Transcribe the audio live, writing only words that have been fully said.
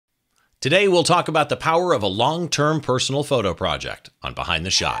Today, we'll talk about the power of a long-term personal photo project on Behind the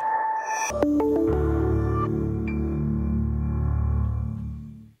Shot.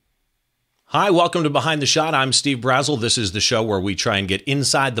 Hi, welcome to Behind the Shot. I'm Steve Brazill. This is the show where we try and get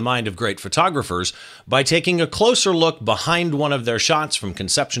inside the mind of great photographers by taking a closer look behind one of their shots from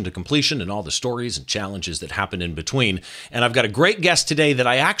conception to completion and all the stories and challenges that happen in between. And I've got a great guest today that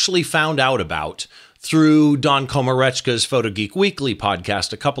I actually found out about through Don Komarechka's Photo Geek Weekly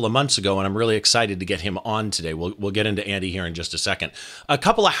podcast a couple of months ago, and I'm really excited to get him on today. We'll get into Andy here in just a second. A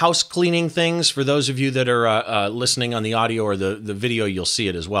couple of house cleaning things for those of you that are listening on the audio or the video, you'll see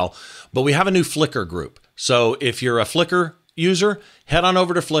it as well. But we have a new Flickr group. So if you're a Flickr user, head on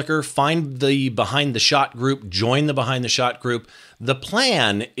over to Flickr, find the Behind the Shot group, join the Behind the Shot group. The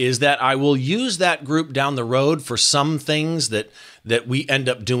plan is that I will use that group down the road for some things that we end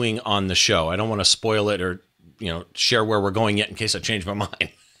up doing on the show. I don't want to spoil it or, share where we're going yet in case I change my mind.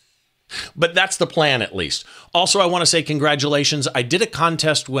 But that's the plan, at least. Also, I want to say congratulations. I did a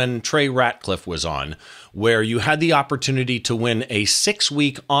contest when Trey Ratcliffe was on, where you had the opportunity to win a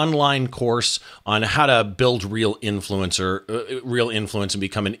 6-week online course on how to build real influence and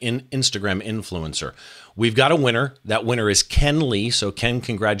become an Instagram influencer. We've got a winner. That winner is Ken Lee. So, Ken,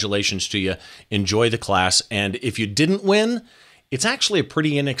 congratulations to you. Enjoy the class. And if you didn't win, it's actually a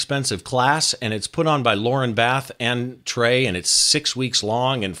pretty inexpensive class, and it's put on by Lauren Bath and Trey, and it's 6 weeks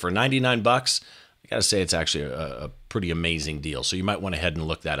long, and for $99, I gotta say it's actually a pretty amazing deal. So you might want to head and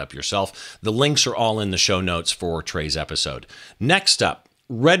look that up yourself. The links are all in the show notes for Trey's episode. Next up,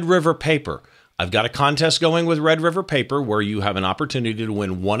 Red River Paper. I've got a contest going with Red River Paper where you have an opportunity to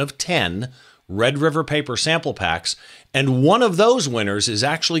win one of 10 Red River Paper sample packs, and one of those winners is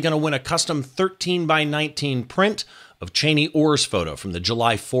actually going to win a custom 13 by 19 print of Cheney Orr's photo from the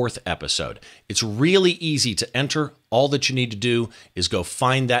July 4th episode. It's really easy to enter. All that you need to do is go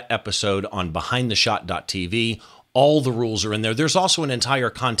find that episode on behindtheshot.tv. All the rules are in there. There's also an entire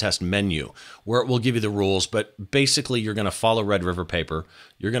contest menu where it will give you the rules, but basically you're going to follow Red River Paper,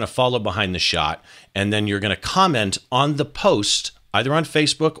 you're going to follow Behind the Shot, and then you're going to comment on the post, either on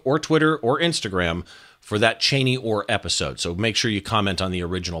Facebook or Twitter or Instagram, for that Cheney Orr episode. So make sure you comment on the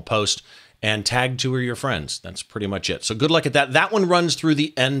original post and tag 2 of your friends. That's pretty much it. So good luck at that. That one runs through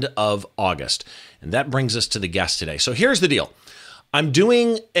the end of August. And that brings us to the guest today. So here's the deal. I'm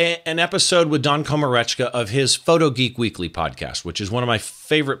doing an episode with Don Komarechka of his Photo Geek Weekly podcast, which is one of my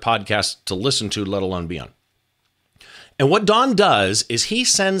favorite podcasts to listen to, let alone be on. And what Don does is he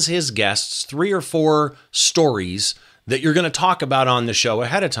sends his guests 3 or 4 stories that you're going to talk about on the show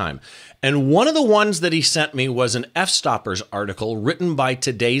ahead of time. And one of the ones that he sent me was an F-Stoppers article written by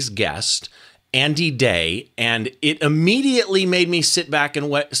today's guest, Andy Day, and it immediately made me sit back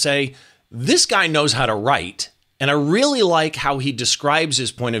and say, this guy knows how to write, and I really like how he describes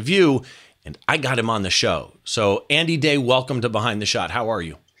his point of view, and I got him on the show. So Andy Day, welcome to Behind the Shot. How are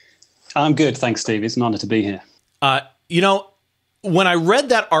you? I'm good, thanks, Steve. It's an honor to be here. When I read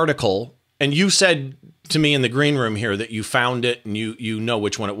that article, and you said to me in the green room here that you found it and you know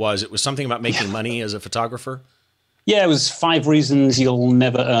which one it was something about making money as a photographer. Yeah, it was 5 reasons you'll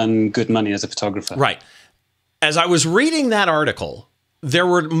never earn good money as a photographer. Right. As I was reading that article, there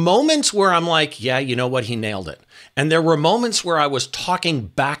were moments where I'm like, yeah, you know what? He nailed it. And there were moments where I was talking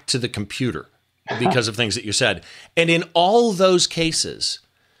back to the computer because of things that you said. And in all those cases,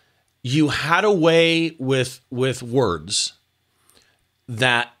 you had a way with words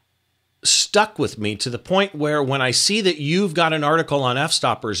that stuck with me to the point where when I see that you've got an article on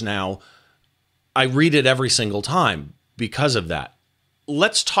F-Stoppers now, I read it every single time because of that.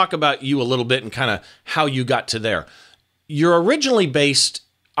 Let's talk about you a little bit and kind of how you got to there. You're originally based,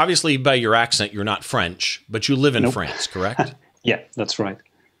 obviously by your accent, you're not French, but you live in France, correct? Yeah, that's right.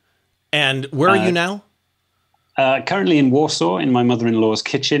 And where are you now? Currently in Warsaw, in my mother-in-law's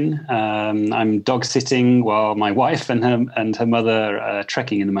kitchen. I'm dog sitting while my wife and her mother are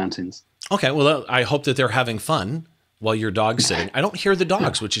trekking in the mountains. Okay, well, I hope that they're having fun while you're dog sitting. I don't hear the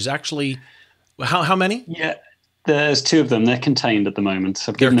dogs, which is actually, how many? Yeah, there's 2 of them. They're contained at the moment.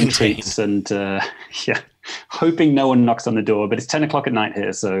 So I've given them treats and, hoping no one knocks on the door. But it's 10 o'clock at night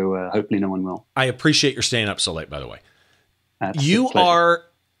here, so hopefully no one will. I appreciate your staying up so late, by the way. That's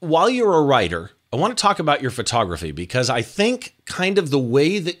while you're a writer, I want to talk about your photography because I think kind of the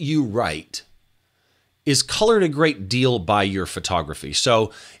way that you write is colored a great deal by your photography.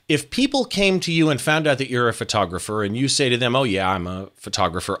 So if people came to you and found out that you're a photographer and you say to them, oh yeah, I'm a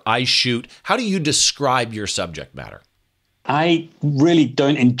photographer, I shoot, how do you describe your subject matter? I really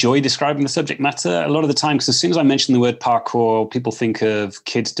don't enjoy describing the subject matter a lot of the time because as soon as I mention the word parkour, people think of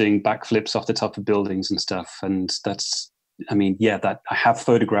kids doing backflips off the top of buildings and stuff. And that's I mean, yeah, that I have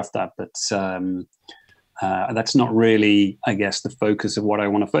photographed that, but that's not really, I guess, the focus of what I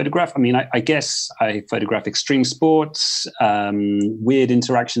want to photograph. I mean, I guess I photograph extreme sports, weird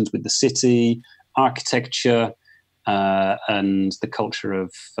interactions with the city, architecture, and the culture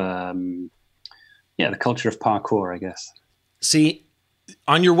of the culture of parkour, I guess. See,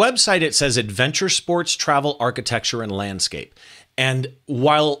 on your website, it says adventure sports, travel, architecture, and landscape. And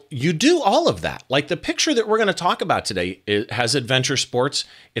while you do all of that, like the picture that we're going to talk about today, it has adventure sports,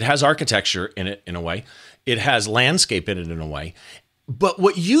 it has architecture in it in a way, it has landscape in it in a way. But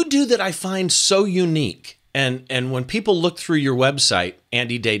what you do that I find so unique, and when people look through your website,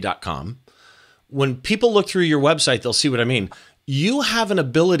 andyday.com, when people look through your website, they'll see what I mean. You have an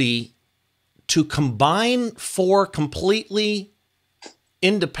ability to combine 4 completely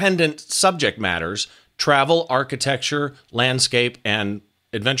independent subject matters: travel, architecture, landscape, and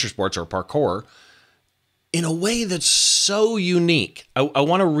adventure sports or parkour, in a way that's so unique. I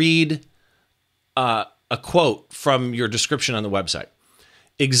want to read a quote from your description on the website.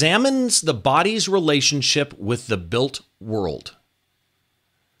 Examines the body's relationship with the built world.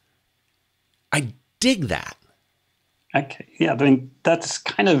 I dig that. Okay, yeah, I mean, that's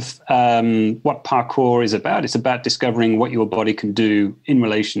kind of what parkour is about. It's about discovering what your body can do in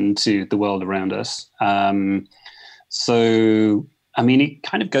relation to the world around us. So, I mean, it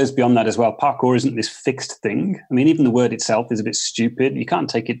kind of goes beyond that as well. Parkour isn't this fixed thing. I mean, even the word itself is a bit stupid. You can't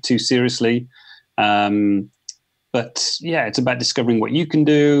take it too seriously. But yeah, it's about discovering what you can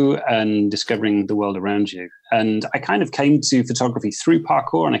do and discovering the world around you. And I kind of came to photography through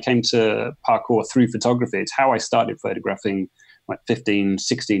parkour, and I came to parkour through photography. It's how I started photographing, 15,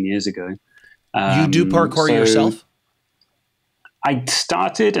 16 years ago. You do parkour yourself? I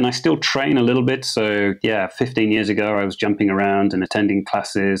started, and I still train a little bit. So yeah, 15 years ago, I was jumping around and attending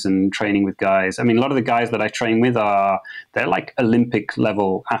classes and training with guys. I mean, a lot of the guys that I train with they're like Olympic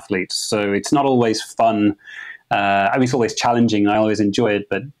level athletes. So it's not always fun. I mean, it's always challenging. I always enjoy it,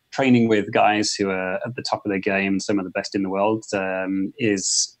 but training with guys who are at the top of their game, some of the best in the world,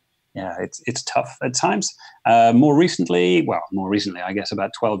 it's tough at times. More recently, I guess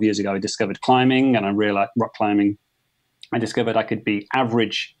about 12 years ago, I discovered climbing, and I realized rock climbing. I discovered I could be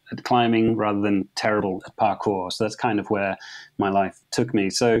average at climbing rather than terrible at parkour. So that's kind of where my life took me.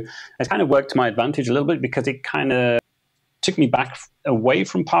 So it kind of worked to my advantage a little bit, because it kind of took me back away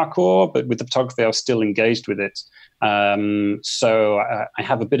from parkour, but with the photography, I was still engaged with it. So I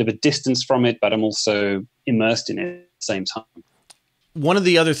have a bit of a distance from it, but I'm also immersed in it at the same time. One of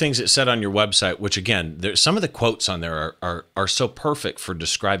the other things it said on your website, which again, some of the quotes on there are so perfect for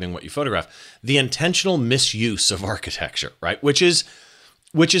describing what you photograph: the intentional misuse of architecture, right? Which is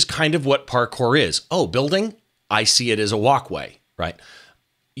kind of what parkour is. Oh, building, I see it as a walkway, right?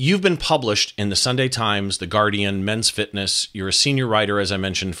 You've been published in the Sunday Times, The Guardian, Men's Fitness. You're a senior writer, as I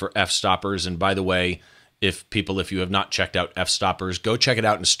mentioned, for F-Stoppers. And by the way, if you have not checked out F-Stoppers, go check it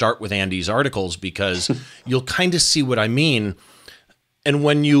out and start with Andy's articles, because you'll kind of see what I mean. And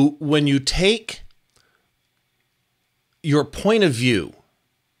when you take your point of view,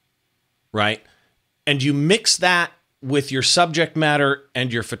 right, and you mix that with your subject matter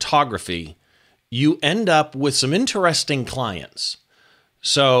and your photography, you end up with some interesting clients.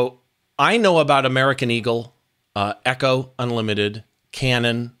 So I know about American Eagle, Echo Unlimited,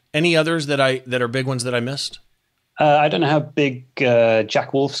 Canon. Any others that are big ones that I missed? I don't know how big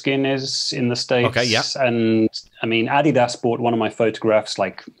Jack Wolfskin is in the States. Okay, yeah. And I mean, Adidas bought one of my photographs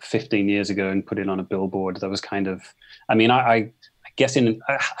like 15 years ago and put it on a billboard. That was kind of, I mean, I guess I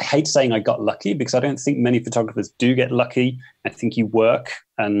hate saying I got lucky, because I don't think many photographers do get lucky. I think you work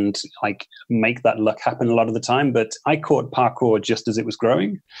and like make that luck happen a lot of the time. But I caught parkour just as it was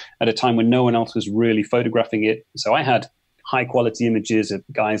growing, at a time when no one else was really photographing it. So I had high quality images of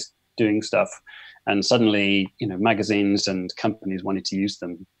guys doing stuff, and suddenly, magazines and companies wanted to use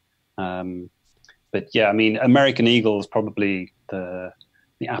them. But yeah, I mean, American Eagle is probably the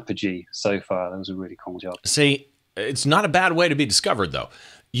apogee so far. That was a really cool job. See, it's not a bad way to be discovered, though.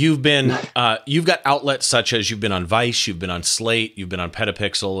 You've got outlets such as you've been on Vice, you've been on Slate, you've been on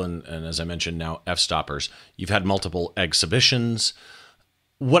Petapixel, and as I mentioned now, F-Stoppers. You've had multiple exhibitions.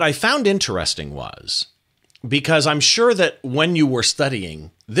 What I found interesting was, because I'm sure that when you were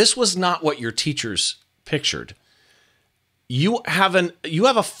studying, this was not what your teachers pictured. You have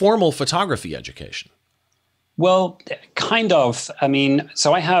a formal photography education. Well, kind of. I mean,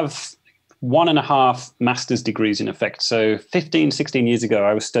 so I have 1.5 master's degrees in effect. So 15, 16 years ago,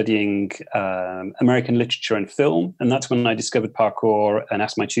 I was studying American literature and film. And that's when I discovered parkour and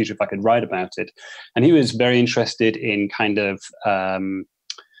asked my tutor if I could write about it. And he was very interested in kind of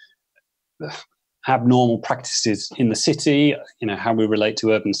abnormal practices in the city, how we relate to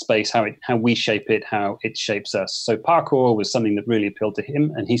urban space, how we shape it, how it shapes us. So parkour was something that really appealed to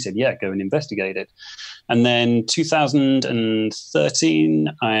him, and he said, yeah, go and investigate it. And then 2013,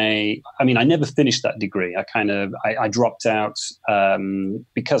 I never finished that degree. I dropped out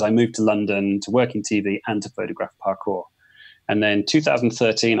because I moved to London to work in TV and to photograph parkour. And then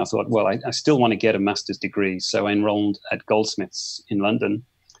 2013, I thought, well, I still want to get a master's degree. So I enrolled at Goldsmiths in London.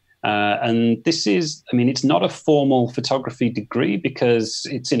 And this is, it's not a formal photography degree because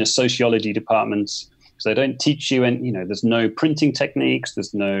it's in a sociology department. So they don't teach you, and there's no printing techniques,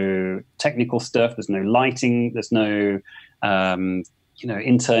 there's no technical stuff, there's no lighting, there's no,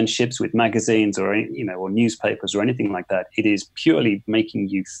 internships with magazines or newspapers or anything like that. It is purely making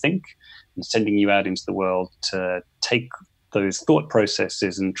you think and sending you out into the world to take those thought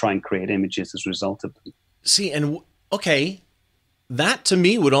processes and try and create images as a result of them. See, and okay. That to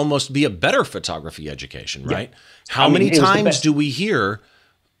me would almost be a better photography education, right? Yeah. How many times do we hear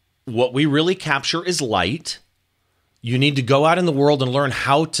what we really capture is light? You need to go out in the world and learn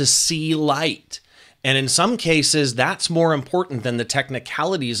how to see light. And in some cases, that's more important than the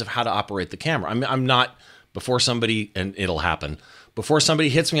technicalities of how to operate the camera. I'm not, before somebody, and it'll happen, before somebody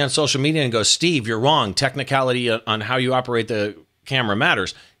hits me on social media and goes, Steve, you're wrong. Technicality on how you operate the camera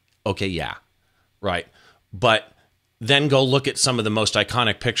matters. Okay, yeah, right. But then go look at some of the most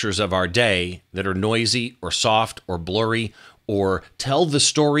iconic pictures of our day that are noisy or soft or blurry, or tell the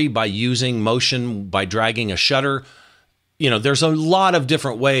story by using motion, by dragging a shutter. There's a lot of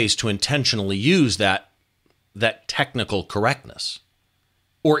different ways to intentionally use that technical correctness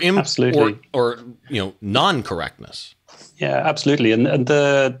or absolutely, or non-correctness. Yeah, absolutely. And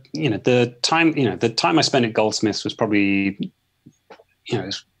the time I spent at Goldsmiths was probably,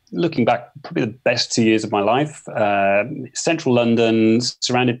 looking back, probably the best 2 years of my life. Central London,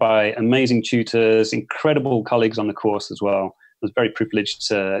 surrounded by amazing tutors, incredible colleagues on the course as well. I was very privileged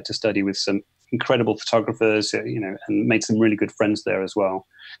to study with some incredible photographers, and made some really good friends there as well.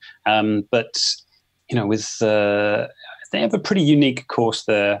 But they have a pretty unique course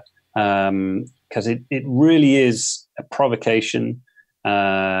there because it really is a provocation.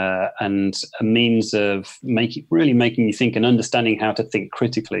 And a means of making you think and understanding how to think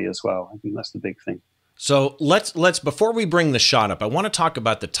critically as well. I think that's the big thing. So let's before we bring the shot up, I want to talk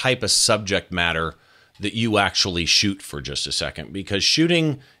about the type of subject matter that you actually shoot for just a second, because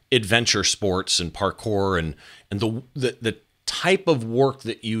shooting adventure sports and parkour and the type of work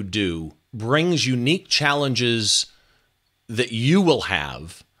that you do brings unique challenges that you will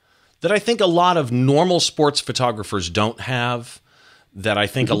have that I think a lot of normal sports photographers don't have, that I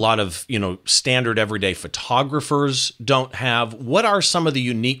think a lot of, standard everyday photographers don't have. What are some of the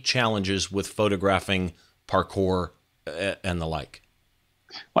unique challenges with photographing parkour and the like?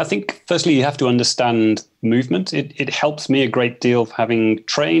 Well, I think firstly, you have to understand movement. It helps me a great deal, having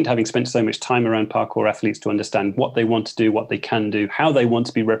spent so much time around parkour athletes, to understand what they want to do, what they can do, how they want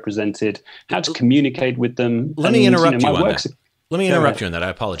to be represented, how to communicate with them. Let me interrupt you on that. Let me interrupt you on that. I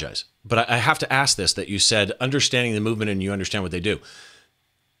apologize. But I have to ask this, that you said understanding the movement and you understand what they do.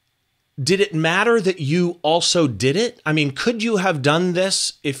 Did it matter that you also did it? Could you have done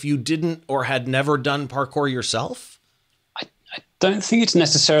this if you didn't or had never done parkour yourself? I don't think it's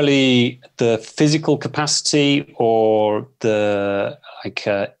necessarily the physical capacity or the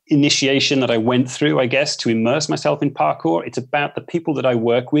initiation that I went through, I guess, to immerse myself in parkour. It's about the people that I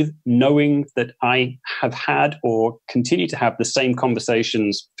work with, knowing that I have had or continue to have the same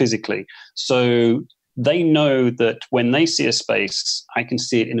conversations physically. So they know that when they see a space, I can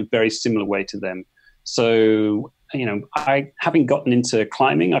see it in a very similar way to them. So, having gotten into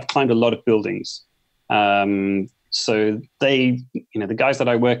climbing, I've climbed a lot of buildings. So the guys that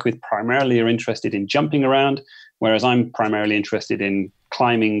I work with primarily are interested in jumping around, whereas I'm primarily interested in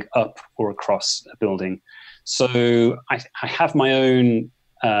climbing up or across a building. So I have my own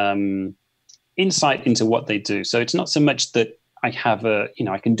insight into what they do. So it's not so much that I have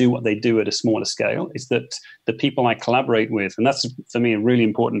I can do what they do at a smaller scale. It's that the people I collaborate with, and that's for me a really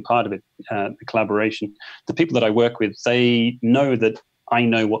important part of it, the collaboration. The people that I work with, they know that I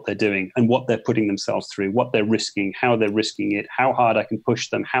know what they're doing and what they're putting themselves through, what they're risking, how they're risking it, how hard I can push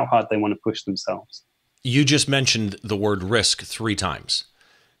them, how hard they want to push themselves. You just mentioned the word risk 3 times,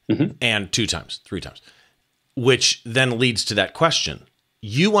 and 2 times, 3 times, which then leads to that question.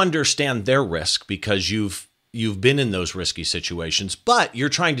 You understand their risk because you've been in those risky situations, but you're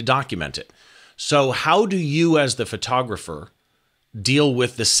trying to document it. So how do you, as the photographer, deal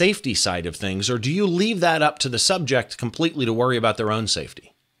with the safety side of things, or do you leave that up to the subject completely to worry about their own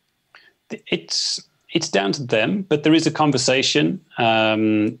safety? It's It's down to them, but there is a conversation. I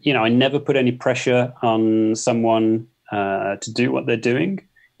never put any pressure on someone to do what they're doing.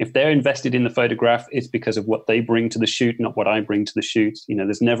 If they're invested in the photograph, it's because of what they bring to the shoot, not what I bring to the shoot.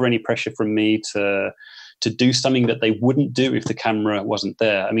 There's never any pressure from me to do something that they wouldn't do if the camera wasn't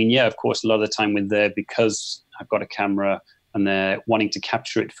there. I mean, yeah, of course, a lot of the time we're there because I've got a camera and they're wanting to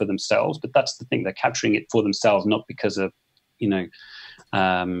capture it for themselves. But that's the thing, they're capturing it for themselves, not because of, I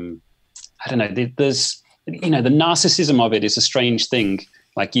don't know. There's, the narcissism of it is a strange thing.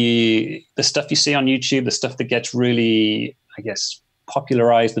 Like the stuff you see on YouTube, the stuff that gets really, I guess,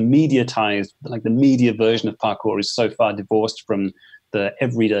 popularized, the mediatized, like the media version of parkour is so far divorced from the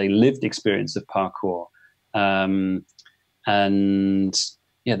everyday lived experience of parkour. And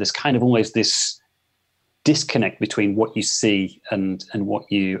yeah, there's kind of always this disconnect between what you see and what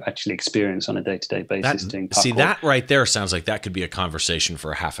you actually experience on a day-to-day basis doing parkour. See, that right there sounds like that could be a conversation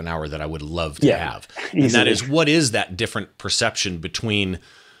for a half an hour that I would love to have. Easily. And that is, what is that different perception between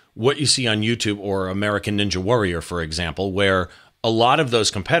what you see on YouTube or American Ninja Warrior, for example, where a lot of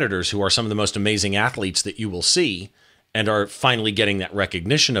those competitors who are some of the most amazing athletes that you will see and are finally getting that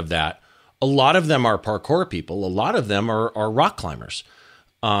recognition of that, a lot of them are parkour people. A lot of them are rock climbers.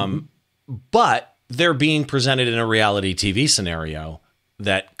 But they're being presented in a reality TV scenario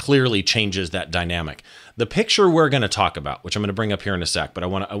that clearly changes that dynamic. The picture we're going to talk about, which I'm going to bring up here in a sec, but I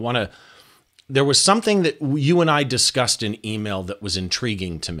want to, there was something that you and I discussed in email that was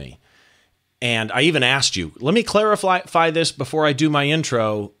intriguing to me. And I even asked you, let me clarify this before I do my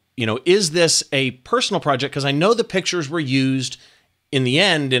intro. Is this a personal project? Because I know the pictures were used in the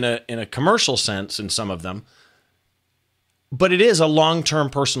end in a commercial sense in some of them. But it is a long-term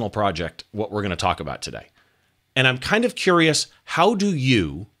personal project, what we're going to talk about today. And I'm kind of curious, how do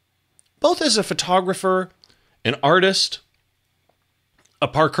you, both as a photographer, an artist, a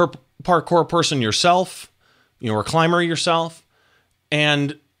parkour person yourself, a climber yourself,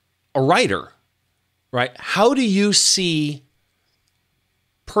 and a writer, right? How do you see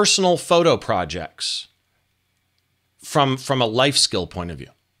personal photo projects from a life skill point of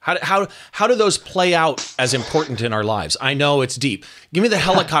view? How do those play out as important in our lives? I know it's deep. Give me the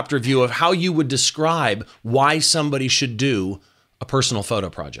helicopter view of how you would describe why somebody should do a personal photo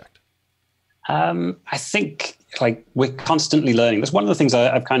project. I think we're constantly learning. That's one of the things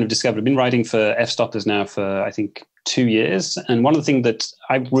I've kind of discovered. I've been writing for F-Stoppers now for, I think, 2 years. And one of the things that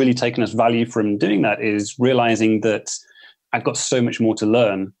I've really taken as value from doing that is realizing that I've got so much more to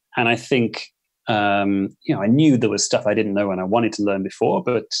learn. And I think, I knew there was stuff I didn't know and I wanted to learn before,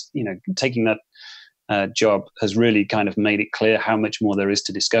 but, taking that job has really kind of made it clear how much more there is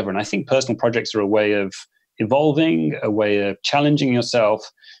to discover. And I think personal projects are a way of evolving, a way of challenging yourself,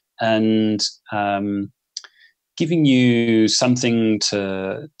 and giving you something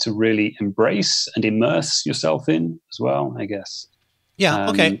to really embrace and immerse yourself in as well, I guess. Yeah,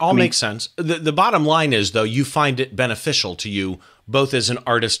 okay, all makes sense. The bottom line is, though, you find it beneficial to you both as an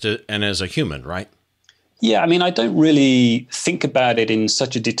artist and as a human, right? Yeah, I mean, I don't really think about it in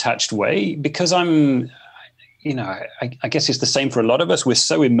such a detached way because I guess it's the same for a lot of us. We're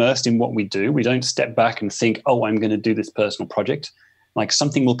so immersed in what we do. We don't step back and think, oh, I'm going to do this personal project. Like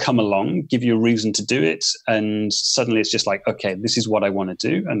something will come along, give you a reason to do it. And suddenly it's just like, okay, this is what I want to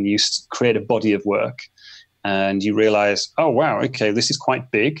do. And you create a body of work. And you realize, oh, wow, okay, this is quite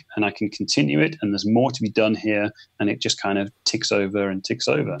big and I can continue it and there's more to be done here. And it just kind of ticks over and ticks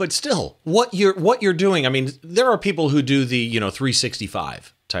over. But still, what you're doing, I mean, there are people who do the,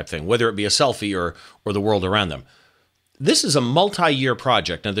 365 type thing, whether it be a selfie or the world around them. This is a multi-year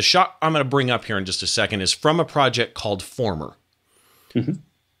project. Now, the shot I'm going to bring up here in just a second is from a project called Former.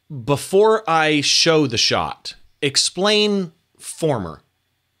 Mm-hmm. Before I show the shot, explain Former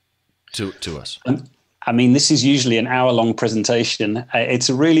to us. I mean, this is usually an hour-long presentation. It's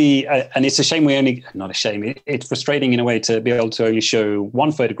a really, and it's a shame not a shame, it's frustrating in a way to be able to only show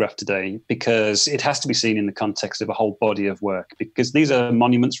one photograph today because it has to be seen in the context of a whole body of work because these are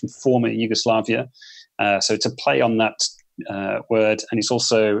monuments from former Yugoslavia. So it's a play on that word, and it's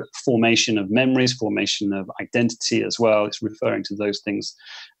also formation of memories, formation of identity as well. It's referring to those things.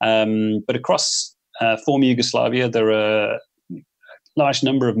 But across former Yugoslavia, there are large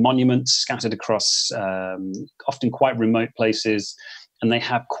number of monuments scattered across often quite remote places, and they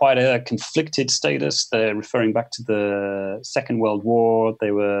have quite a conflicted status. They're referring back to the Second World War.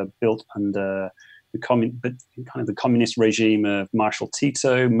 They were built under the communist regime of Marshal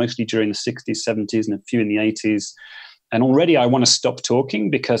Tito, mostly during the 60s, 70s, and a few in the 80s. And already I want to stop talking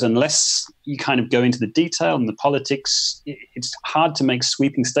because unless you kind of go into the detail and the politics, it's hard to make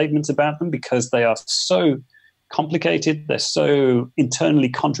sweeping statements about them because they are so complicated. They're so internally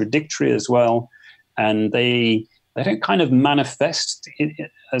contradictory as well. and they don't kind of manifest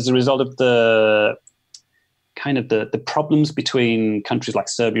as a result of the kind of the problems between countries like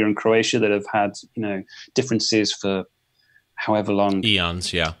Serbia and Croatia that have had, you know, differences for however long,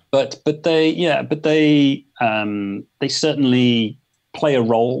 eons. Yeah, but they certainly play a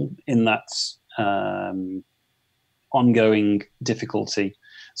role in that ongoing difficulty.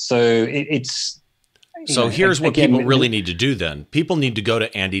 So here's what people really need to do then. People need to go to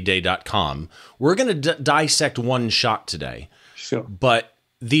andyday.com. We're going to dissect one shot today. Sure. But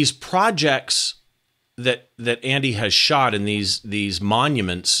these projects that Andy has shot in these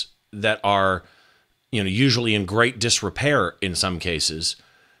monuments that are, you know, usually in great disrepair in some cases,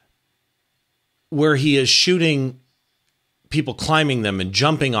 where he is shooting people climbing them and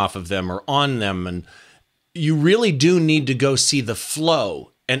jumping off of them or on them, and you really do need to go see the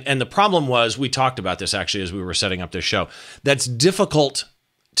flow. And the problem was, we talked about this actually as we were setting up this show, that's difficult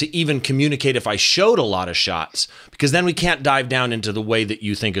to even communicate if I showed a lot of shots, because then we can't dive down into the way that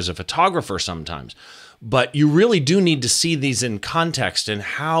you think as a photographer sometimes. But you really do need to see these in context and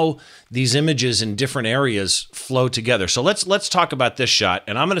how these images in different areas flow together. So let's talk about this shot,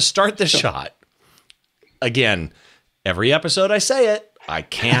 and I'm going to start this shot. Again, every episode I say it, I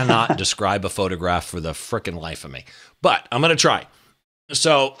cannot describe a photograph for the frickin' life of me, but I'm going to try.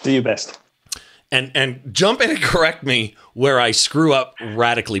 So do your best. And jump in and correct me where I screw up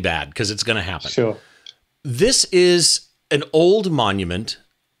radically bad, because it's going to happen. Sure. This is an old monument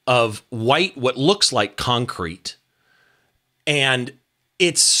of white, what looks like concrete, and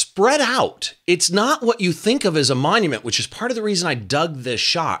it's spread out. It's not what you think of as a monument, which is part of the reason I dug this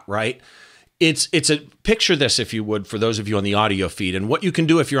shot, right? It's a picture this, if you would, for those of you on the audio feed. And what you can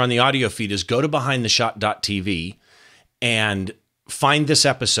do if you're on the audio feed is go to behindtheshot.tv and find this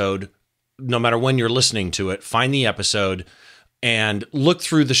episode, no matter when you're listening to it, find the episode and look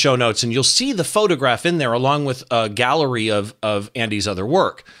through the show notes, and you'll see the photograph in there along with a gallery of Andy's other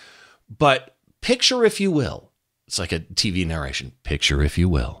work. But picture, if you will, it's like a TV narration, picture, if you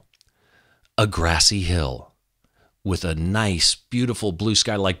will, a grassy hill with a nice, beautiful blue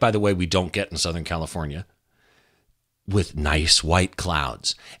sky, like, by the way, we don't get in Southern California, with nice white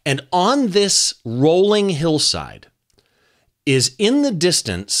clouds. And on this rolling hillside is, in the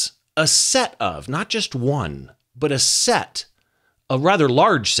distance, a set of, not just one, but a rather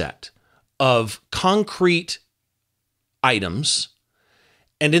large set of concrete items.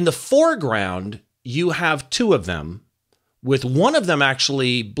 And in the foreground, you have two of them, with one of them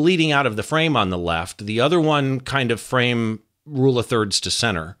actually bleeding out of the frame on the left, the other one kind of frame rule of thirds to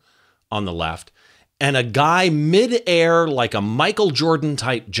center on the left, and a guy mid-air, like a Michael Jordan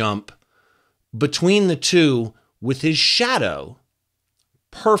type jump between the two with his shadow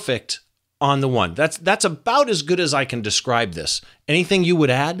perfect on the one. That's about as good as I can describe this. Anything you would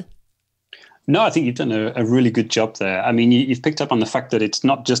add? No, I think you've done a really good job there. I mean, you've picked up on the fact that it's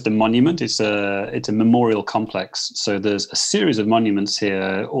not just a monument; it's a memorial complex. So there's a series of monuments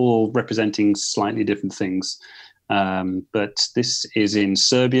here, all representing slightly different things. But this is in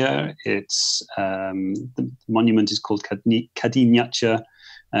Serbia. It's the monument is called Kadinjača.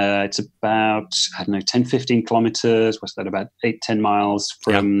 It's about, 10, 15 kilometers. What's that? About 8, 10 miles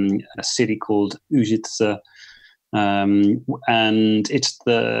from a city called Užice. And it's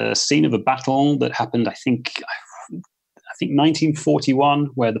the scene of a battle that happened, I think 1941,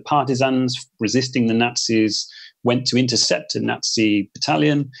 where the partisans resisting the Nazis went to intercept a Nazi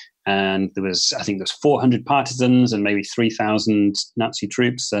battalion. And there was 400 partisans and maybe 3,000 Nazi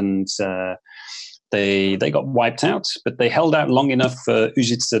troops. And they got wiped out, but they held out long enough for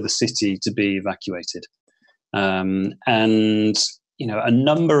Užice, the city, to be evacuated. And, a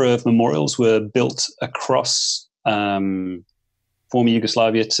number of memorials were built across former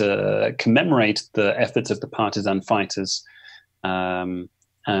Yugoslavia to commemorate the efforts of the partisan fighters. And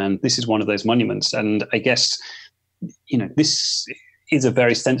this is one of those monuments. And I guess, this is a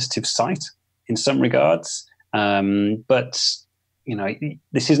very sensitive site in some regards. But,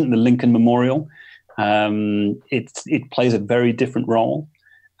 this isn't the Lincoln Memorial. It plays a very different role.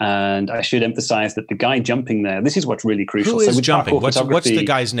 And I should emphasize that the guy jumping there, this is what's really crucial. Who is jumping? What's the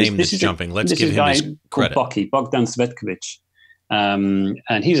guy's name that's jumping? Let's give him his credit. Bogdan Cvetkovic.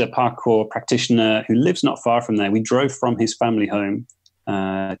 And he's a parkour practitioner who lives not far from there. We drove from his family home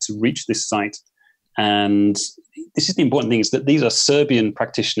to reach this site. And this is the important thing, is that these are Serbian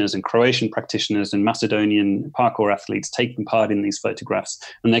practitioners and Croatian practitioners and Macedonian parkour athletes taking part in these photographs.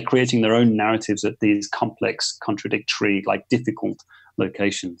 And they're creating their own narratives at these complex, contradictory, difficult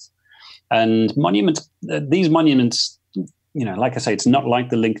locations. And these monuments, like I say, it's not like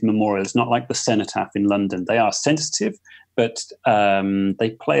the Lincoln Memorial. It's not like the Cenotaph in London. They are sensitive, but they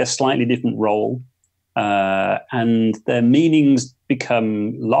play a slightly different role. and their meanings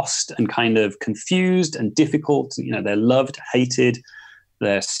become lost and kind of confused and difficult. You know, they're loved, hated,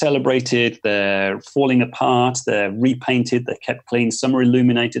 they're celebrated, they're falling apart, they're repainted, they're kept clean. Some are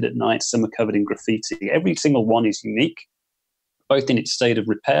illuminated at night, some are covered in graffiti. Every single one is unique, both in its state of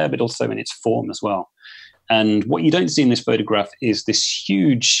repair, but also in its form as well. And what you don't see in this photograph is this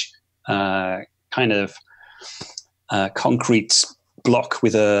huge kind of concrete block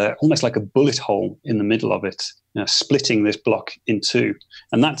with almost like a bullet hole in the middle of it, splitting this block in two.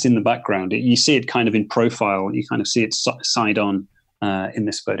 And that's in the background. You see it kind of in profile. You kind of see it side on in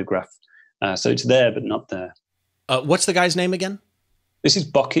this photograph. So it's there, but not there. What's the guy's name again? This is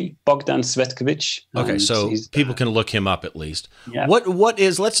Bogdan Cvetkovic. Okay, so people can look him up at least. Yeah. What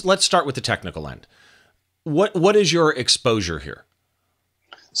is, let's start with the technical end. What is your exposure here?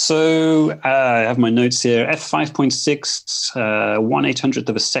 So I have my notes here. f5.6, 1/800th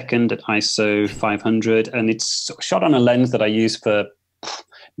of a second at ISO 500. And it's shot on a lens that I use for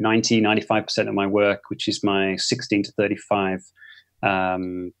 95% of my work, which is my 16 to 35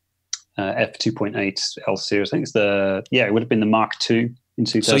 f2.8 L series. I think it's it would have been the Mark II in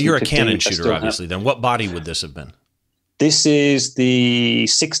 2015. So you're a Canon shooter, obviously. Then what body would this have been? This is the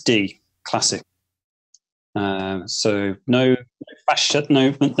 6D Classic. So no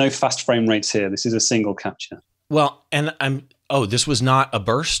fast frame rates here. This is a single capture. Well, and this was not a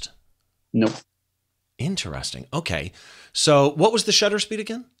burst? Nope. Interesting. Okay. So what was the shutter speed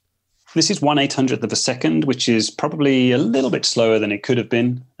again? This is 1/800th of a second, which is probably a little bit slower than it could have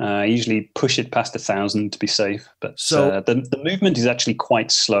been. I usually push it past 1,000 to be safe. But so the movement is actually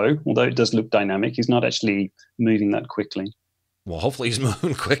quite slow, although it does look dynamic. He's not actually moving that quickly. Well, hopefully he's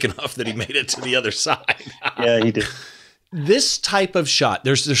moving quick enough that he made it to the other side. Yeah, he did. This type of shot,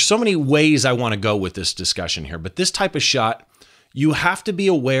 there's so many ways I want to go with this discussion here, but this type of shot, you have to be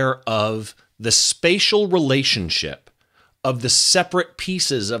aware of the spatial relationship of the separate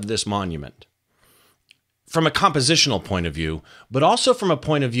pieces of this monument from a compositional point of view, but also from a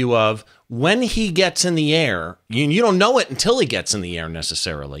point of view of when he gets in the air, you don't know it until he gets in the air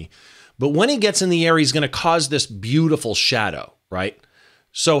necessarily. But when he gets in the air, he's going to cause this beautiful shadow, right?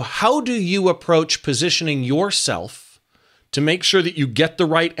 So how do you approach positioning yourself to make sure that you get the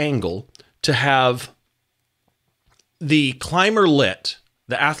right angle to have the climber lit,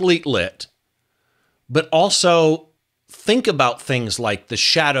 the athlete lit, but also think about things like the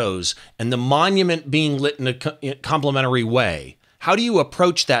shadows and the monument being lit in a complementary way? How do you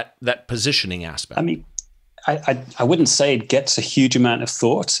approach that positioning aspect? I mean, I wouldn't say it gets a huge amount of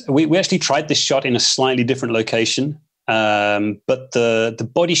thought. We actually tried this shot in a slightly different location, but the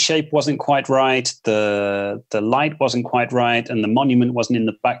body shape wasn't quite right, the light wasn't quite right, and the monument wasn't in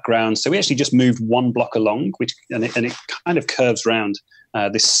the background. So we actually just moved one block along, and it kind of curves around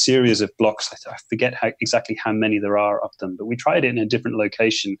this series of blocks. I forget exactly how many there are of them, but we tried it in a different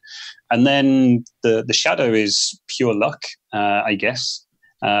location. And then the shadow is pure luck, I guess.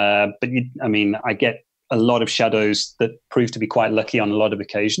 But I get a lot of shadows that prove to be quite lucky on a lot of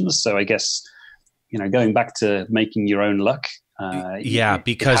occasions. So I guess, going back to making your own luck.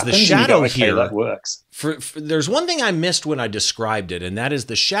 Because the shadow here, that works. There's one thing I missed when I described it, and that is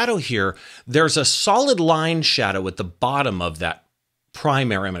the shadow here. There's a solid line shadow at the bottom of that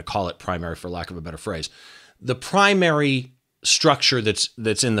primary, I'm going to call it primary for lack of a better phrase, the primary structure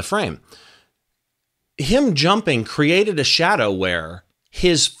that's in the frame. Him jumping created a shadow where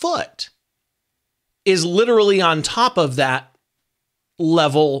his foot is literally on top of that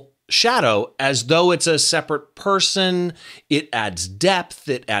level shadow as though it's a separate person. It adds depth,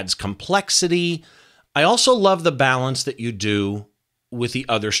 it adds complexity. I also love the balance that you do with the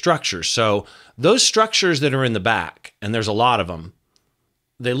other structures. So those structures that are in the back, and there's a lot of them,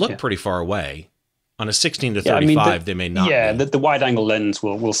 they look pretty far away. On a 16 to 35, they may not. Yeah, the wide angle lens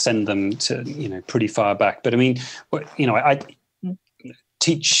will send them to pretty far back. But I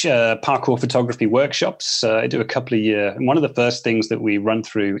teach parkour photography workshops. I do a couple a year, and one of the first things that we run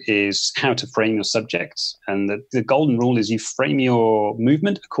through is how to frame your subjects. And the golden rule is you frame your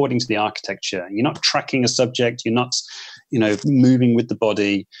movement according to the architecture. You're not tracking a subject. You're not, moving with the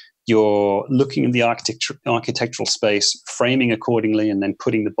body. You're looking at the architectural space, framing accordingly, and then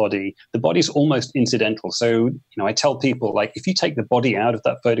putting the body. The body's almost incidental. So, I tell people, like, if you take the body out of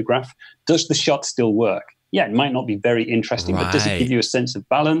that photograph, does the shot still work? Yeah, it might not be very interesting, but does it give you a sense of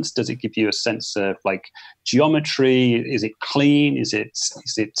balance? Does it give you a sense of geometry? Is it clean? Is it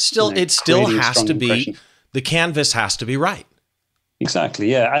still? It still has to be. The canvas has to be right.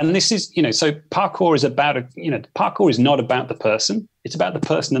 Exactly. Yeah, and this is so parkour is about parkour is not about the person. It's about the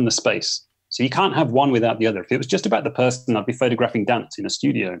person and the space. So you can't have one without the other. If it was just about the person, I'd be photographing dance in a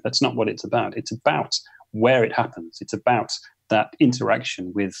studio. That's not what it's about. It's about where it happens. It's about that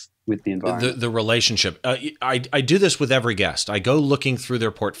interaction with the environment. The relationship. I do this with every guest. I go looking through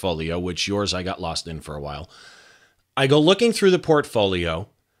their portfolio, which yours I got lost in for a while. I go looking through the portfolio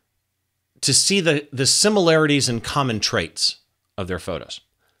to see the similarities and common traits of their photos.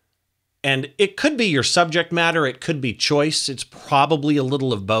 And it could be your subject matter. It could be choice. It's probably a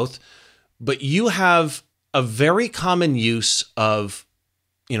little of both. But you have a very common use of,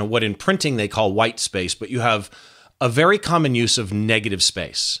 what in printing they call white space, but you have a very common use of negative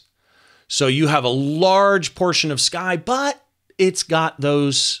space. So you have a large portion of sky, but it's got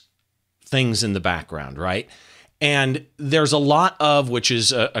those things in the background, right? And there's a lot of, which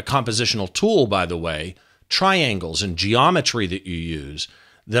is a compositional tool, by the way, triangles and geometry that you use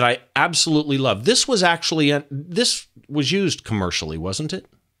that I absolutely love. This was used commercially, wasn't it?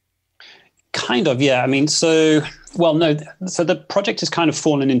 Kind of, yeah. I mean, so the project has kind of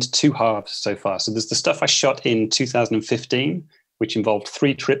fallen into two halves so far. So there's the stuff I shot in 2015, which involved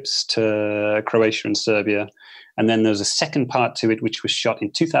 3 trips to Croatia and Serbia. And then there's a second part to it, which was shot in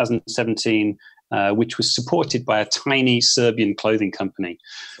 2017, which was supported by a tiny Serbian clothing company.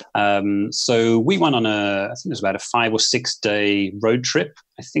 So we went on I think it was about a 5 or 6 day road trip.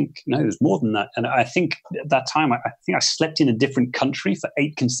 It was more than that. And I think at that time, I think I slept in a different country for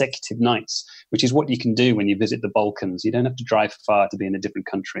 8 consecutive nights, which is what you can do when you visit the Balkans. You don't have to drive far to be in a different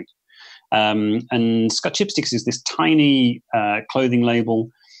country. And Scott Chipsticks is this tiny clothing label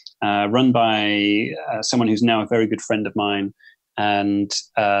run by someone who's now a very good friend of mine. And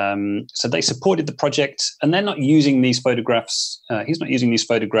so they supported the project, and they're not using these photographs. He's not using these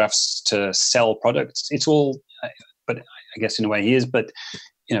photographs to sell products. It's all, but I guess in a way he is. But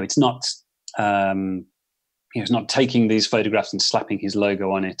it's not. He's not taking these photographs and slapping his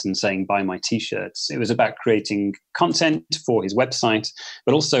logo on it and saying, buy my t-shirts. It was about creating content for his website,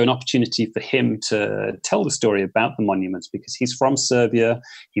 but also an opportunity for him to tell the story about the monuments, because he's from Serbia.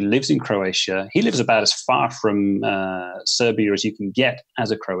 He lives in Croatia. He lives about as far from Serbia as you can get as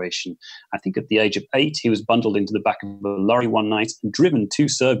a Croatian. I think at the age of 8, he was bundled into the back of a lorry one night and driven to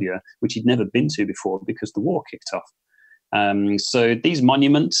Serbia, which he'd never been to before because the war kicked off. So these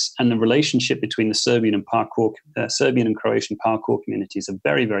monuments and the relationship between the Serbian and Croatian parkour communities are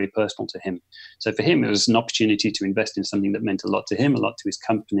very, very personal to him. So for him, it was an opportunity to invest in something that meant a lot to him, a lot to his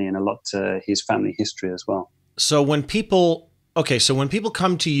company, and a lot to his family history as well. So when people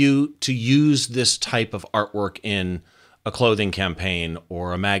come to you to use this type of artwork in a clothing campaign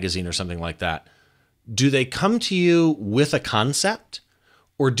or a magazine or something like that, do they come to you with a concept,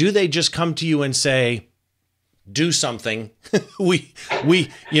 or do they just come to you and say, do something? You're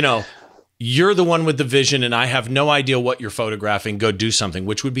the one with the vision and I have no idea what you're photographing. Go do something,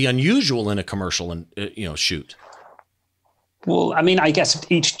 which would be unusual in a commercial and shoot. Well, I mean, I guess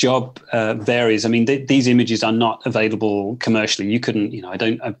each job varies. I mean, these images are not available commercially. You couldn't,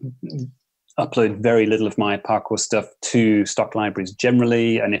 I upload very little of my parkour stuff to stock libraries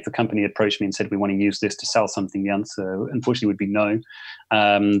generally. And if a company approached me and said, we want to use this to sell something, the answer, unfortunately, would be no.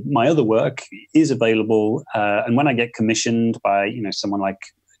 My other work is available. And when I get commissioned by, someone like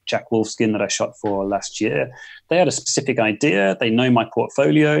Jack Wolfskin that I shot for last year, they had a specific idea. They know my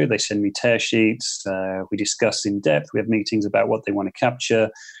portfolio. They send me tear sheets. We discuss in depth. We have meetings about what they want to capture.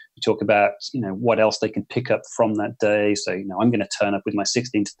 We talk about, what else they can pick up from that day. So, I'm going to turn up with my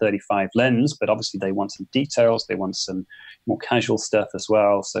 16 to 35 lens, but obviously they want some details. They want some more casual stuff as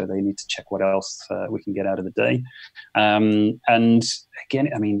well. So they need to check what else we can get out of the day. And again,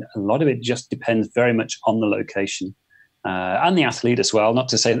 I mean, a lot of it just depends very much on the location and the athlete as well. Not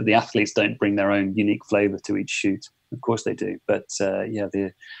to say that the athletes don't bring their own unique flavor to each shoot. Of course they do. But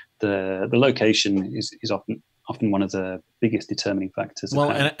the location is often one of the biggest determining factors.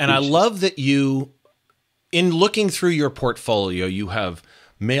 Well, and I love that you, in looking through your portfolio, you have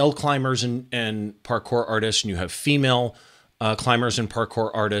male climbers and parkour artists, and you have female climbers and parkour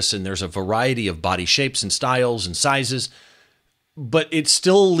artists, and there's a variety of body shapes and styles and sizes. But it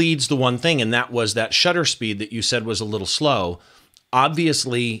still leads to one thing, and that was that shutter speed that you said was a little slow.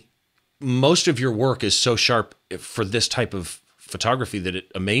 Obviously, most of your work is so sharp for this type of photography that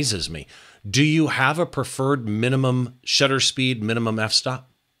it amazes me. Do you have a preferred minimum shutter speed, minimum f-stop?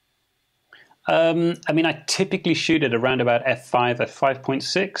 I mean, I typically shoot at around about f5,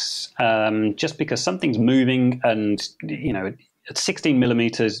 f5.6, just because something's moving and, at 16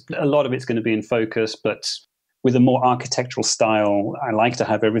 millimeters, a lot of it's going to be in focus, but with a more architectural style, I like to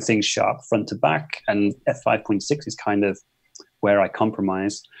have everything sharp front to back, and f5.6 is kind of where I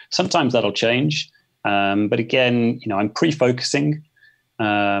compromise. Sometimes that'll change, but again, I'm pre-focusing.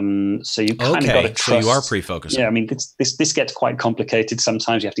 So you kind of got to trust. So you are pre-focusing. Yeah, I mean, this gets quite complicated.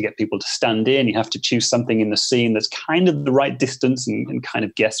 Sometimes you have to get people to stand in. You have to choose something in the scene that's kind of the right distance and kind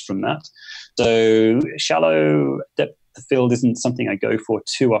of guess from that. So shallow depth of field isn't something I go for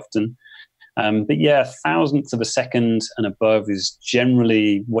too often. But yeah, thousandths of a second and above is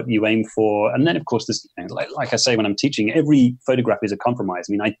generally what you aim for. And then, of course, this, like I say, when I'm teaching, every photograph is a compromise.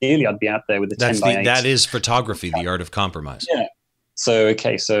 I mean, ideally, I'd be out there with a 10 by 8. That is photography, the art of compromise. Yeah. So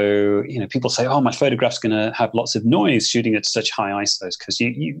people say, oh, my photograph's going to have lots of noise shooting at such high ISOs, because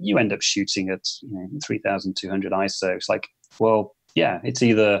you end up shooting at 3,200 ISO. It's like, well, yeah, it's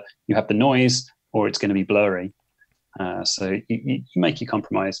either you have the noise or it's going to be blurry. So you make your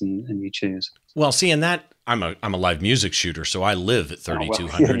compromise and you choose. Well, see, in that, I'm a live music shooter, so I live at 3,200.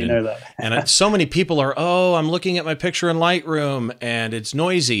 Oh, well, yeah, you know that. And so many people are, I'm looking at my picture in Lightroom and it's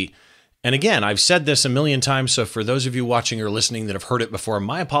noisy. And again, I've said this a million times, so for those of you watching or listening that have heard it before,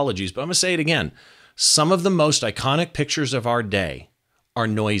 my apologies, but I'm going to say it again. Some of the most iconic pictures of our day are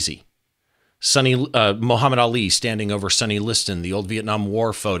noisy. Muhammad Ali standing over Sonny Liston, the old Vietnam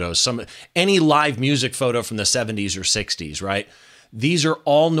War photos, any live music photo from the 70s or 60s, right? These are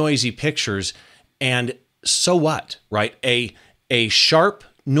all noisy pictures, and so what, right? A sharp,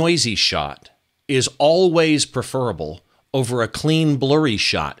 noisy shot is always preferable over a clean, blurry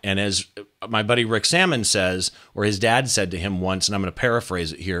shot. And as my buddy Rick Salmon says, or his dad said to him once, and I'm going to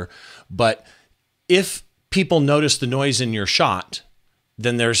paraphrase it here, but if people notice the noise in your shot,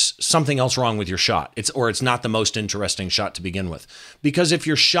 then there's something else wrong with your shot. It's not the most interesting shot to begin with. Because if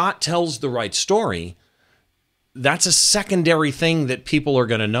your shot tells the right story, that's a secondary thing that people are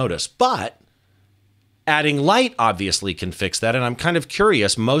going to notice. But adding light obviously can fix that. And I'm kind of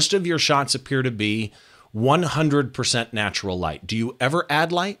curious, most of your shots appear to be 100% natural light. Do you ever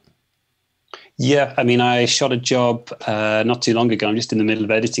add light? Yeah, I mean, I shot a job not too long ago. I'm just in the middle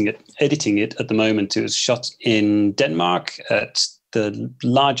of editing it at the moment. It was shot in Denmark at the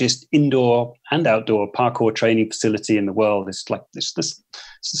largest indoor and outdoor parkour training facility in the world. It's like it's the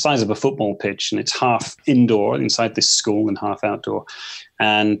size of a football pitch, and it's half indoor inside this school and half outdoor.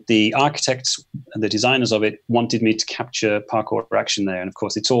 And the architects and the designers of it wanted me to capture parkour action there. And of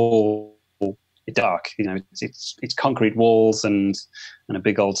course, it's all dark. It's concrete walls and a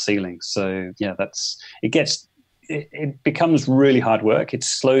big old ceiling. So yeah, it becomes really hard work. It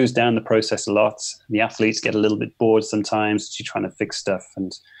slows down the process a lot. The athletes get a little bit bored sometimes as you're trying to fix stuff.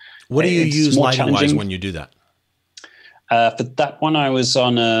 And what do you use lighting-wise when you do that? For that one, I was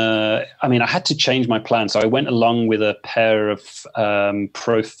on I had to change my plan. So I went along with a pair of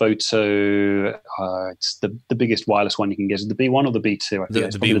Profoto. It's the biggest wireless one you can get. Is it the B1 or the B2? The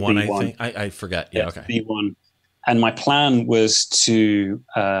B1, I think. I forget. Yeah, okay. B1. And my plan was to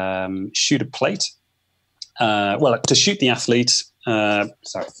shoot a plate. To shoot the athlete.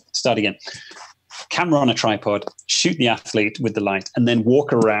 Start again. Camera on a tripod, shoot the athlete with the light, and then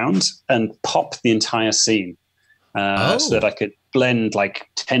walk around and pop the entire scene. So that I could blend like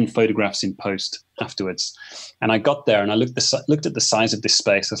 10 photographs in post afterwards. And I got there and I looked at the size of this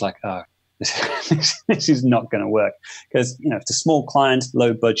space. I was like, this is not going to work. Because, it's a small client,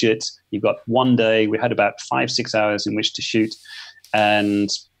 low budget. You've got one day. We had about 5-6 hours in which to shoot. And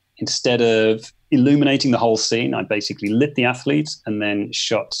instead of illuminating the whole scene, I basically lit the athlete and then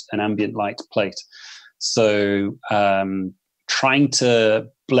shot an ambient light plate. So trying to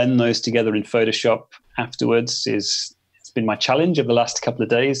blend those together in Photoshop afterwards it's been my challenge of the last couple of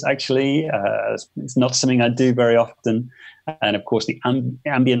days, actually. It's not something I do very often. And of course, the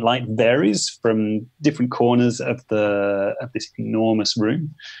ambient light varies from different corners of this enormous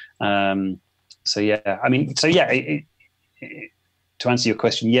room. To answer your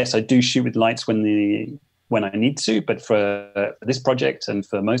question, yes, I do shoot with lights when I need to, but for this project and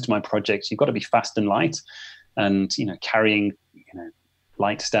for most of my projects, you've got to be fast and light, and carrying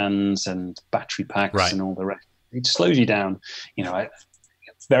light stands and battery packs and all the rest. It slows you down.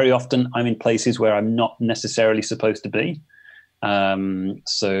 Very often I'm in places where I'm not necessarily supposed to be.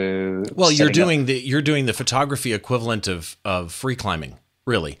 You're doing the photography equivalent of free climbing,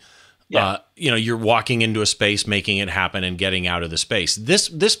 really. Yeah. You're walking into a space, making it happen, and getting out of the space.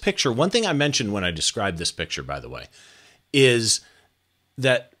 This picture, one thing I mentioned when I described this picture, by the way, is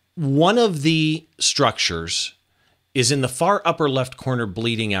that one of the structures is in the far upper left corner,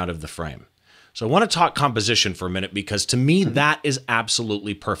 bleeding out of the frame. So I want to talk composition for a minute, because to me, that is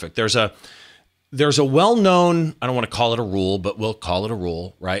absolutely perfect. There's a well-known, I don't want to call it a rule, but we'll call it a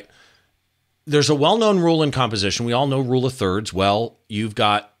rule, right? There's a well-known rule in composition. We all know rule of thirds. Well, you've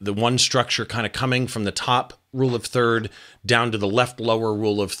got the one structure kind of coming from the top rule of third down to the left lower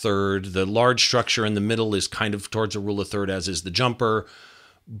rule of third. The large structure in the middle is kind of towards a rule of third, as is the jumper.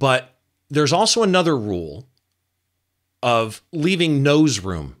 But there's also another rule of leaving nose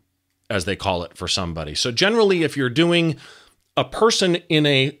room, as they call it, for somebody. So generally, if you're doing a person in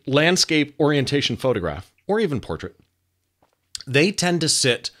a landscape orientation photograph or even portrait, they tend to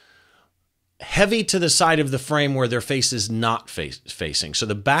sit heavy to the side of the frame where their face is not facing. So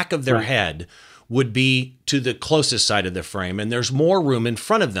the back of their head would be to the closest side of the frame, and there's more room in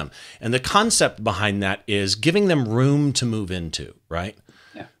front of them. And the concept behind that is giving them room to move into, right?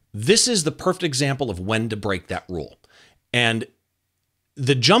 Yeah. This is the perfect example of when to break that rule. And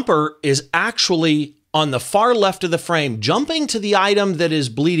the jumper is actually on the far left of the frame, jumping to the item that is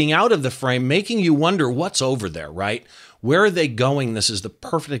bleeding out of the frame, making you wonder what's over there, right? Where are they going? This is the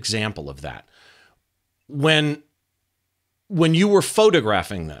perfect example of that. When you were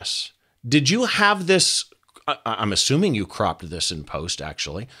photographing this, did you have this, I'm assuming you cropped this in post,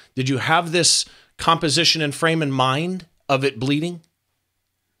 actually. Did you have this composition and frame in mind of it bleeding?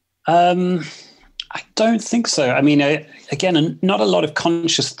 I don't think so. I mean, again, not a lot of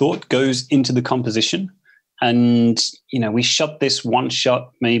conscious thought goes into the composition. And, we shot this one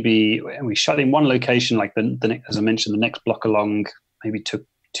shot, maybe we shot in one location, like as I mentioned, the next block along, maybe took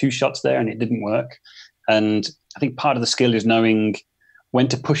 2 shots there and it didn't work. And I think part of the skill is knowing when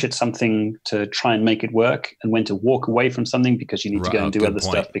to push at something to try and make it work, and when to walk away from something because you need to go and do other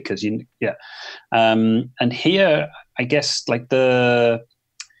stuff because and here, I guess, like the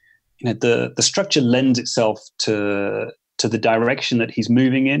structure lends itself to the direction that he's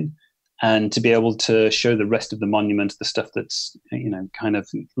moving in, and to be able to show the rest of the monument, the stuff that's, kind of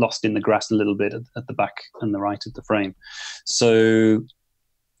lost in the grass a little bit at the back and the right of the frame. So,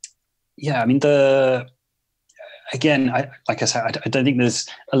 yeah, I mean, like I said, I don't think there's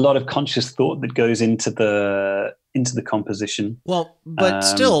a lot of conscious thought that goes into the composition. Well, but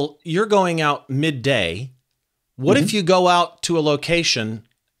still, you're going out midday. What if you go out to a location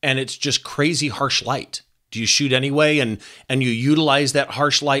and it's just crazy harsh light? Do you shoot anyway, and you utilize that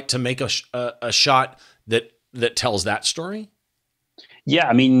harsh light to make a shot that tells that story? Yeah,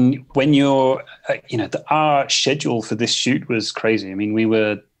 I mean, when you're, our schedule for this shoot was crazy. I mean, we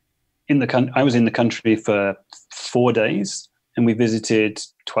were I was in the country for 4 days, and we visited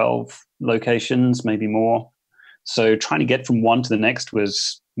 12 locations, maybe more. So trying to get from one to the next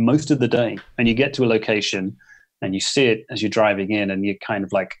was most of the day. And you get to a location and you see it as you're driving in, and you're kind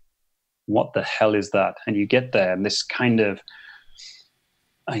of like, what the hell is that? And you get there, and this kind of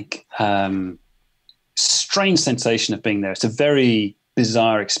like strange sensation of being there. It's a very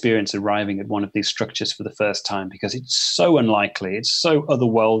bizarre experience arriving at one of these structures for the first time, because it's so unlikely, it's so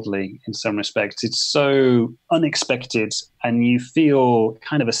otherworldly in some respects, it's so unexpected, and you feel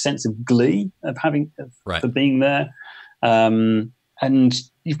kind of a sense of glee of for being there. And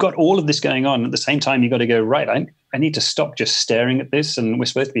you've got all of this going on at the same time. You've got to go, right, I need to stop just staring at this, and we're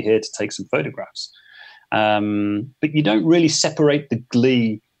supposed to be here to take some photographs. But you don't really separate the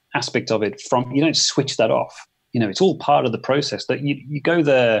glee aspect of it from, you don't switch that off. It's all part of the process, that you go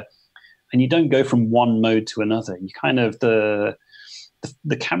there and you don't go from one mode to another. You kind of, the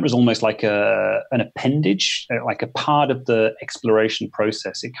camera's almost like an appendage, like a part of the exploration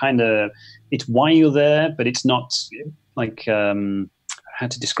process. It's why you're there, but it's not like, how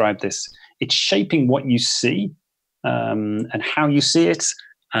to describe this? It's shaping what you see and how you see it,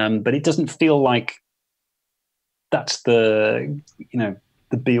 but it doesn't feel like that's the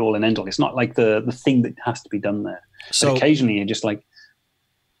be all and end all. It's not like the thing that has to be done there. So occasionally you're just like,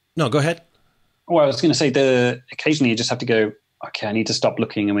 no, go ahead. Well, I was going to say occasionally you just have to go, okay, I need to stop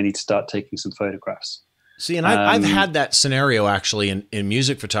looking and we need to start taking some photographs. See, and I've had that scenario actually in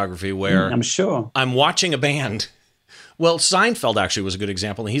music photography where I'm sure I'm watching a band. Well, Seinfeld actually was a good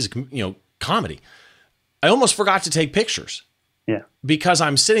example, and he's comedy. I almost forgot to take pictures. Yeah. Because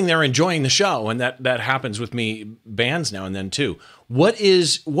I'm sitting there enjoying the show, and that happens with me bands now and then too.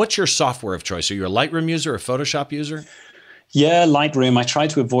 What's your software of choice? Are you a Lightroom user or a Photoshop user? Yeah, Lightroom. I try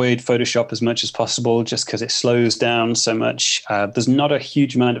to avoid Photoshop as much as possible just because it slows down so much. There's not a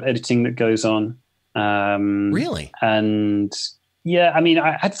huge amount of editing that goes on. Really? And yeah, I mean,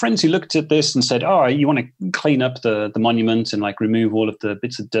 I had friends who looked at this and said, oh, you want to clean up the monument and like remove all of the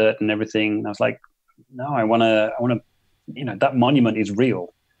bits of dirt and everything. And I was like, no, I want to, that monument is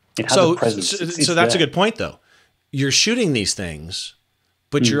real. It has a presence. So that's there. A good point though. You're shooting these things,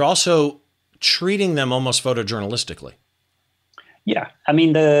 but you're also treating them almost photojournalistically. Yeah. I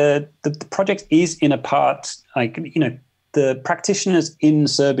mean, the project is in a part, like, the practitioners in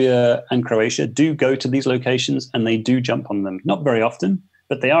Serbia and Croatia do go to these locations and they do jump on them. Not very often,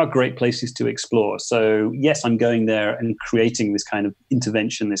 but they are great places to explore. So yes, I'm going there and creating this kind of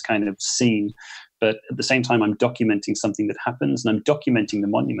intervention, this kind of scene. but at the same time, I'm documenting something that happens, and I'm documenting the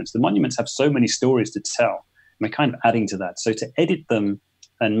monuments. The monuments have so many stories to tell, and I'm kind of adding to that. So to edit them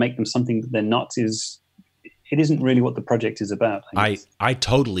and make them something that they're not it isn't really what the project is about. I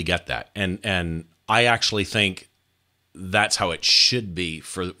totally get that, and I actually think that's how it should be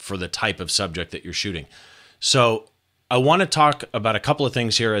for the type of subject that you're shooting. So I want to talk about a couple of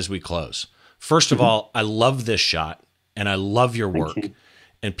things here as we close. First of all, I love this shot, and I love your work. Thank you.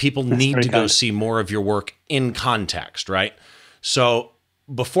 And people need to go see more of your work in context, right? So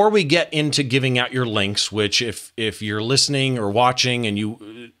before we get into giving out your links, which if you're listening or watching,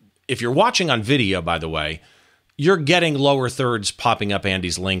 and if you're watching on video, by the way, you're getting lower thirds popping up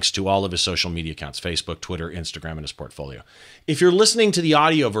Andy's links to all of his social media accounts: Facebook, Twitter, Instagram, and his portfolio. If you're listening to the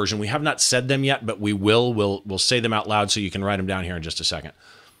audio version, we have not said them yet, but we will. We'll say them out loud so you can write them down here in just a second.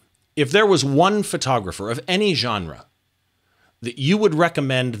 If there was one photographer of any genre that you would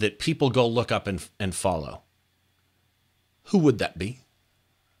recommend that people go look up and follow, who would that be?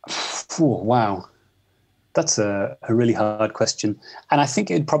 Oh, wow. That's a really hard question. And I think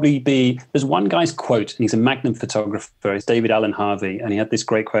it'd probably be, there's one guy's quote, and he's a Magnum photographer. It's David Allen Harvey. And he had this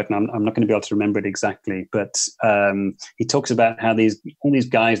great quote, and I'm not going to be able to remember it exactly, but he talks about how all these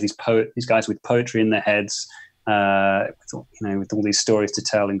guys, these guys with poetry in their heads, with all these stories to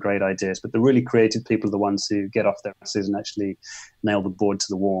tell and great ideas, but the really creative people are the ones who get off their asses and actually nail the board to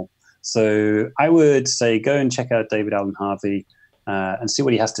the wall. So I would say go and check out David Allen Harvey, and see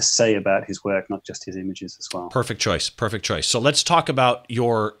what he has to say about his work, not just his images as well. Perfect choice. Perfect choice. So let's talk about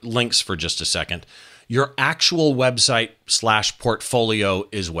your links for just a second. Your actual website / portfolio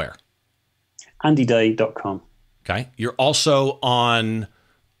is where? andyday.com. Okay. You're also on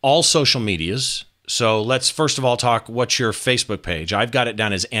all social medias. So let's first of all talk, what's your Facebook page? I've got it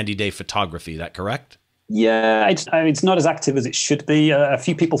down as Andy Day Photography. Is that correct? Yeah, it's not as active as it should be. A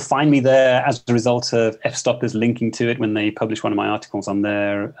few people find me there as a result of F-Stoppers linking to it when they publish one of my articles on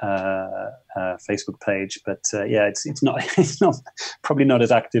their Facebook page. But yeah, it's not probably not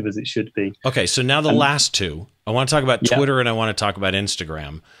as active as it should be. Okay, so now the last two. I want to talk about Twitter and I want to talk about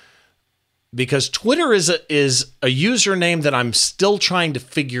Instagram, because Twitter is a username that I'm still trying to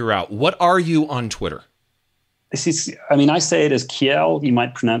figure out. What are you on Twitter? This is, I say it as Kiel. You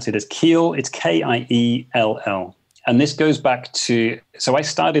might pronounce it as Kiel. It's Kiell. And this goes back to, so I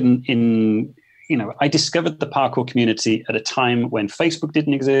started I discovered the parkour community at a time when Facebook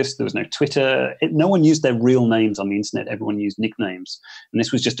didn't exist. There was no Twitter. No one used their real names on the internet. Everyone used nicknames. And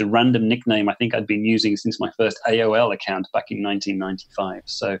this was just a random nickname I think I'd been using since my first AOL account back in 1995.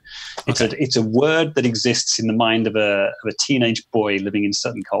 So it's a word that exists in the mind of a teenage boy living in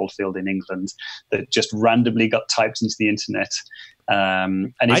Sutton Coldfield in England that just randomly got typed into the internet.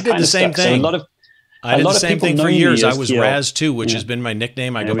 And I did the same thing. So I did the same thing for years. I was Raz2, which has been my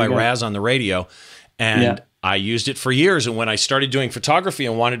nickname. I go by Raz on the radio. And I used it for years. And when I started doing photography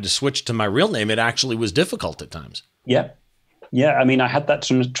and wanted to switch to my real name, it actually was difficult at times. Yeah. Yeah. I had that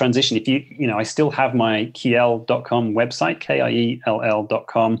transition. I still have my Kiell.com website,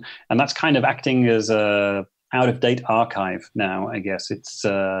 Kiell.com. And that's kind of acting as a out-of-date archive now, I guess. It's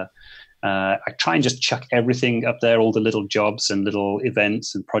I try and just chuck everything up there, all the little jobs and little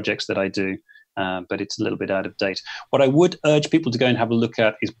events and projects that I do. But it's a little bit out of date. What I would urge people to go and have a look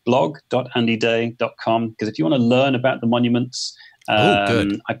at is blog.andyday.com, because if you want to learn about the monuments,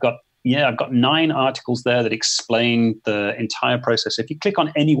 I've got 9 articles there that explain the entire process. If you click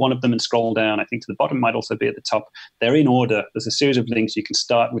on any one of them and scroll down, I think to the bottom, might also be at the top. They're in order. There's a series of links. You can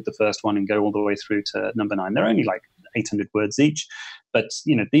start with the first one and go all the way through to number 9. They're only like 800 words each, but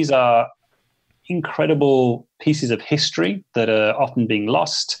these are incredible pieces of history that are often being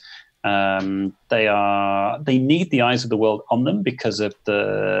lost. They need the eyes of the world on them because of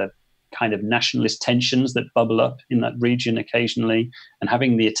the kind of nationalist tensions that bubble up in that region occasionally, and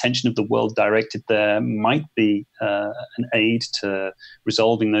having the attention of the world directed there might be an aid to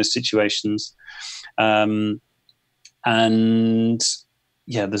resolving those situations. And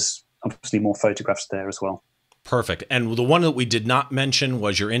there's obviously more photographs there as well. Perfect. And the one that we did not mention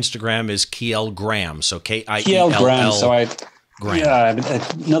was your Instagram is Kiell Graham. So Kiell Graham. So Graham. Yeah,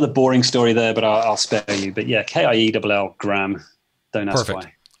 another boring story there, but I'll spare you. But yeah, Kiell Graham. Don't ask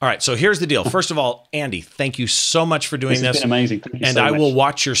why. All right, so here's the deal. First of all, Andy, thank you so much for doing this. It's been amazing. Thank you so much. I will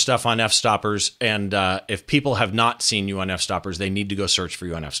watch your stuff on F-Stoppers, and if people have not seen you on F-Stoppers, they need to go search for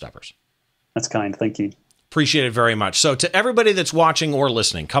you on F-Stoppers. That's kind. Thank you. Appreciate it very much. So to everybody that's watching or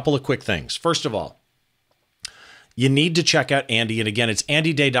listening, couple of quick things. First of all, you need to check out Andy. And again, it's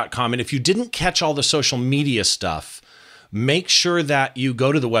andyday.com. And if you didn't catch all the social media stuff, make sure that you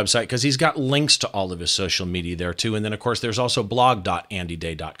go to the website, because he's got links to all of his social media there too. And then, of course, there's also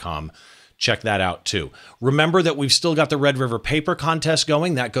blog.andyday.com. check that out too. Remember that we've still got the Red River Paper Contest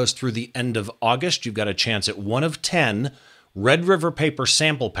going. That goes through the end of August. You've got a chance at one of 10 Red River Paper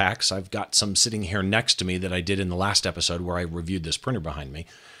sample packs. I've got some sitting here next to me that I did in the last episode where I reviewed this printer behind me.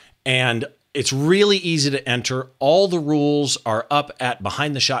 And it's really easy to enter. All the rules are up at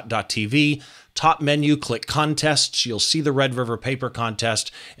behindtheshot.tv. Top menu, click contests. You'll see the Red River Paper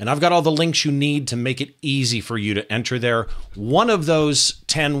Contest. And I've got all the links you need to make it easy for you to enter there. One of those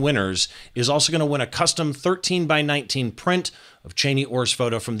 10 winners is also going to win a custom 13 by 19 print of Cheney Orr's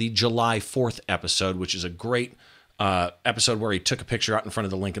photo from the July 4th episode, which is a great episode where he took a picture out in front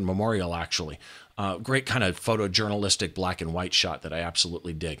of the Lincoln Memorial, actually. Great kind of photojournalistic black and white shot that I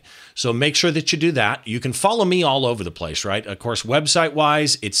absolutely dig. So make sure that you do that. You can follow me all over the place, right? Of course,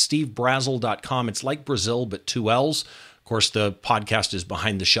 website-wise, it's stevebrazill.com. It's like Brazil, but 2 L's. Of course, the podcast is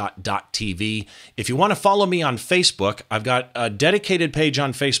behindtheshot.tv. If you want to follow me on Facebook, I've got a dedicated page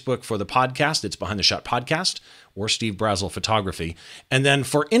on Facebook for the podcast. It's Behind the Shot Podcast or Steve Brazill Photography. And then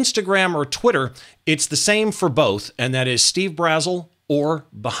for Instagram or Twitter, it's the same for both, and that is Steve Brazill or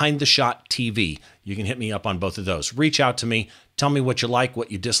Behind the Shot TV. You can hit me up on both of those. Reach out to me. Tell me what you like, what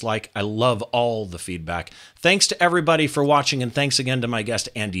you dislike. I love all the feedback. Thanks to everybody for watching, and thanks again to my guest,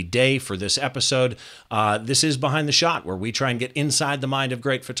 Andy Day, for this episode. This is Behind the Shot, where we try and get inside the mind of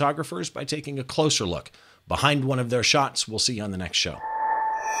great photographers by taking a closer look behind one of their shots. We'll see you on the next show.